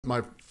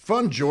My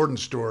fun Jordan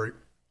story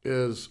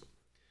is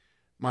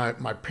my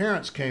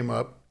parents came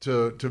up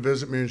to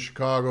visit me in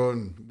Chicago,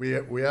 and we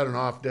had an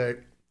off day,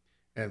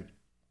 and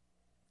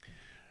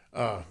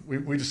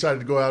we decided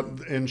to go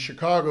out in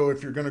Chicago.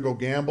 If you're going to go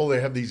gamble,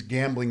 they have these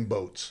gambling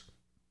boats,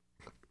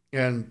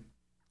 and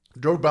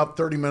drove about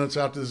 30 minutes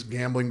out to this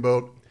gambling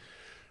boat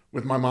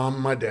with my mom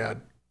and my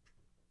dad.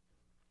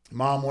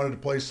 Mom wanted to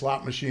play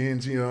slot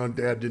machines, and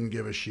Dad didn't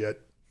give a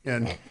shit,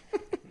 and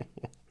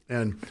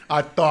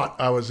I thought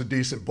I was a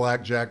decent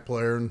blackjack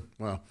player, and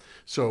well,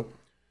 so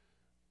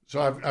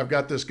I've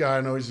got this guy.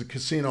 I know he's a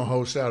casino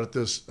host out at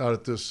this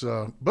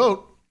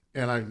boat,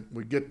 and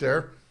we get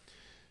there.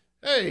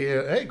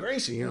 Hey,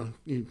 Gracie,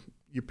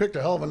 you picked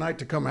a hell of a night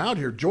to come out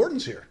here.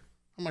 Jordan's here.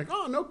 I'm like,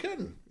 oh, no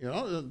kidding.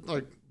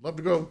 Like, love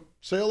to go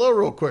say hello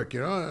real quick.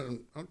 I'd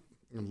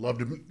love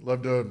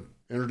to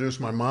introduce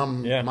my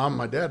mom and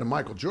my dad to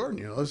Michael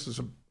Jordan. This is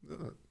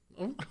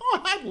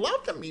I'd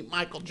love to meet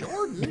Michael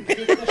Jordan.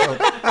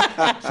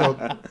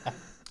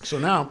 so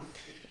now,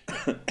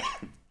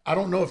 I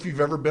don't know if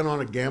you've ever been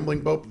on a gambling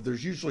boat, but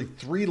there's usually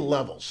 3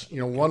 levels.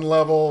 One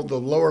level, the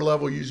lower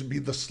level used to be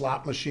the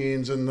slot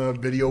machines and the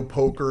video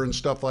poker and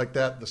stuff like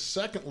that. The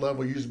second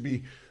level used to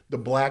be the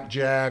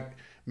blackjack,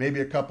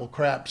 maybe a couple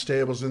craps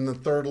tables, and the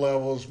third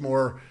level is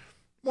more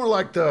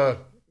like the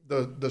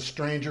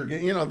stranger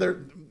game. Not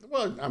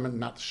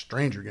the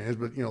stranger games,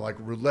 but like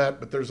roulette.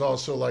 But there's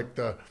also like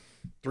the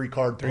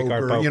three-card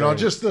poker.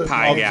 Just the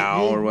pie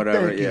gow or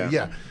whatever.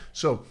 Yeah.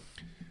 So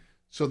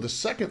the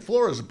second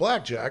floor is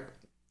blackjack,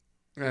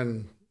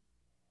 and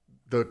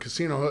the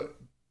casino,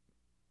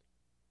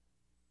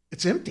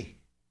 it's empty.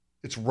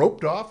 It's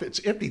roped off.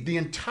 It's empty. The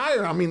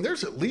entire,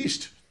 there's at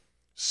least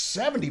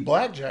 70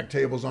 blackjack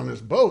tables on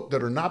this boat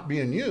that are not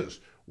being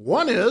used.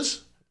 One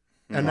is,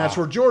 and that's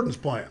where Jordan's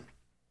playing.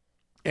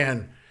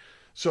 And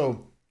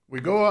so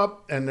we go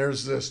up, and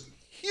there's this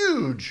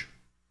huge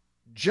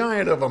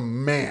giant of a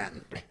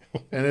man,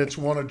 and it's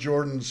one of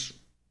Jordan's,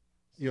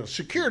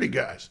 security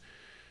guys.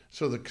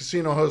 So the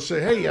casino host say,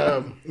 hey,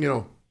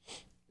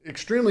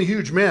 extremely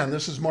huge man.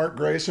 This is Mark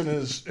Grace and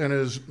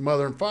his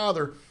mother and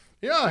father.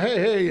 Yeah,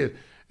 hey,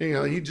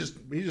 he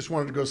just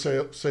wanted to go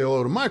say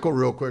hello to Michael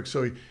real quick.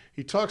 So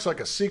he talks like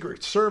a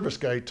Secret Service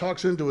guy. He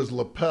talks into his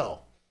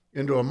lapel,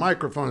 into a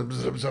microphone,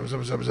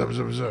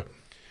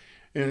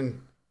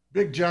 and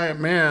big giant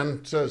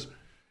man says,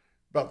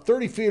 about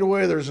 30 feet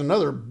away, there's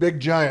another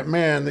big giant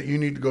man that you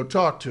need to go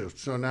talk to.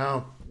 So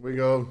now we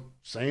go,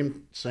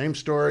 same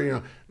story,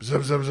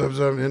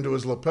 into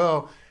his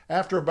lapel.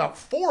 After about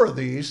 4 of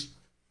these,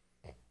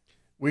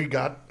 we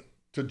got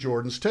to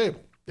Jordan's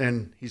table,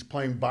 and he's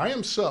playing by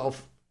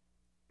himself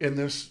in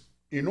this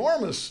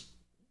enormous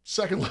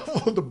second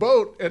level of the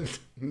boat, and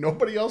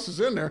nobody else is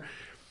in there.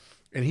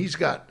 And he's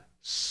got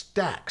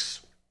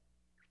stacks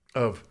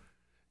of,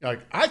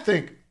 I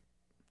think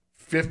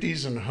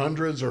 50s and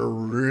 100s are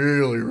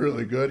really,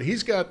 really good.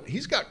 He's got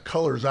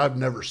colors I've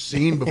never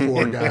seen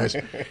before, guys.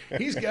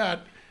 He's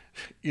got,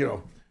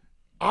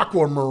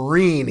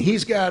 aquamarine.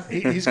 He's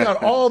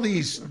got all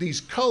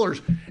these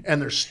colors,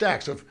 and there's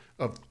stacks of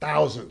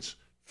thousands,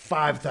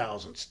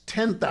 5,000s,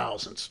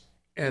 10,000s,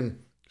 and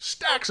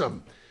stacks of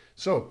them.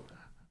 So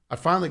I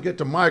finally get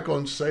to Michael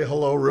and say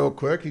hello real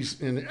quick.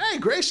 Hey,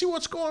 Gracie,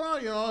 what's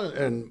going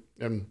on?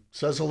 And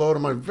says hello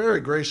to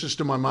very gracious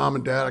to my mom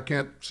and dad. I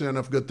can't say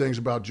enough good things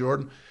about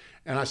Jordan.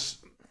 And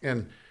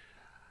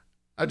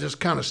I just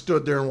kind of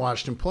stood there and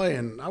watched him play.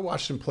 And I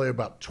watched him play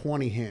about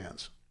 20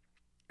 hands.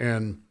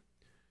 And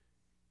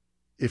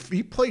if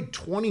he played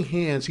 20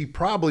 hands, he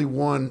probably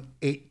won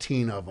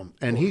 18 of them.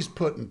 And he's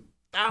putting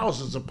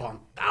thousands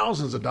upon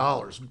thousands of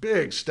dollars,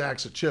 big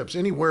stacks of chips,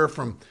 anywhere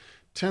from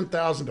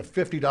 $10,000 to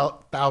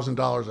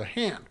 $50,000 a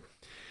hand,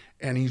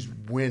 and he's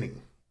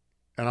winning.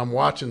 And I'm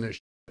watching this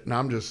shit, and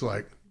I'm just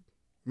like,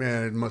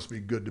 man, it must be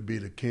good to be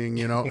the king,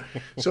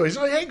 So he's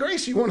like, hey,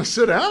 Grace, you want to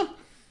sit down?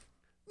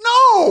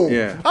 No,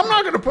 I'm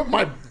not going to put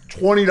my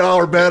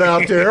 $20 bet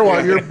out there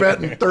while you're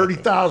betting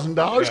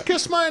 $30,000.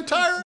 Kiss my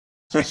entire.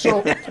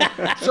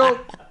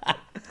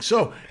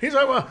 So he's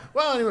like,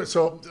 well, anyway.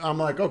 So I'm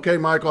like, okay,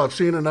 Michael, I've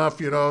seen enough,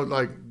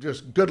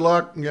 just good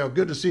luck,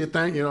 good to see you,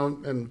 thank you,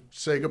 and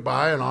say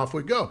goodbye, and off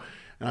we go.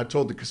 And I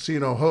told the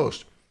casino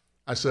host,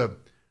 I said,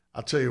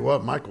 I'll tell you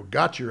what, Michael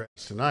got your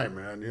ass tonight,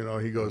 man.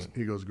 He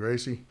goes,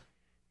 Gracie,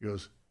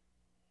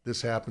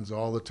 this happens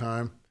all the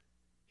time.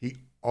 He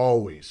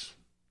always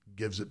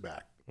gives it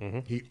back. Mm-hmm.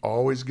 He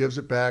always gives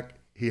it back.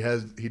 He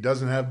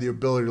doesn't have the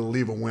ability to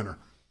leave a winner,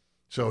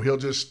 so he'll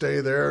just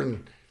stay there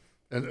and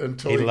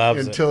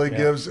until he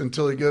gives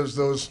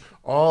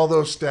all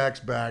those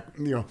stacks back.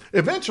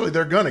 Eventually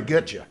they're gonna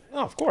get you. Oh,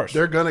 of course,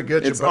 they're gonna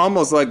get you. It's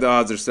almost like the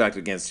odds are stacked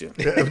against you.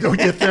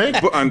 Don't you think?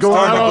 I'm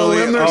starting to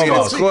believe.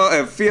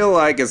 I feel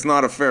like it's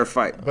not a fair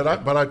fight.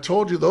 But I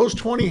told you those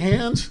 20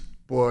 hands,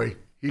 boy,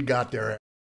 he got their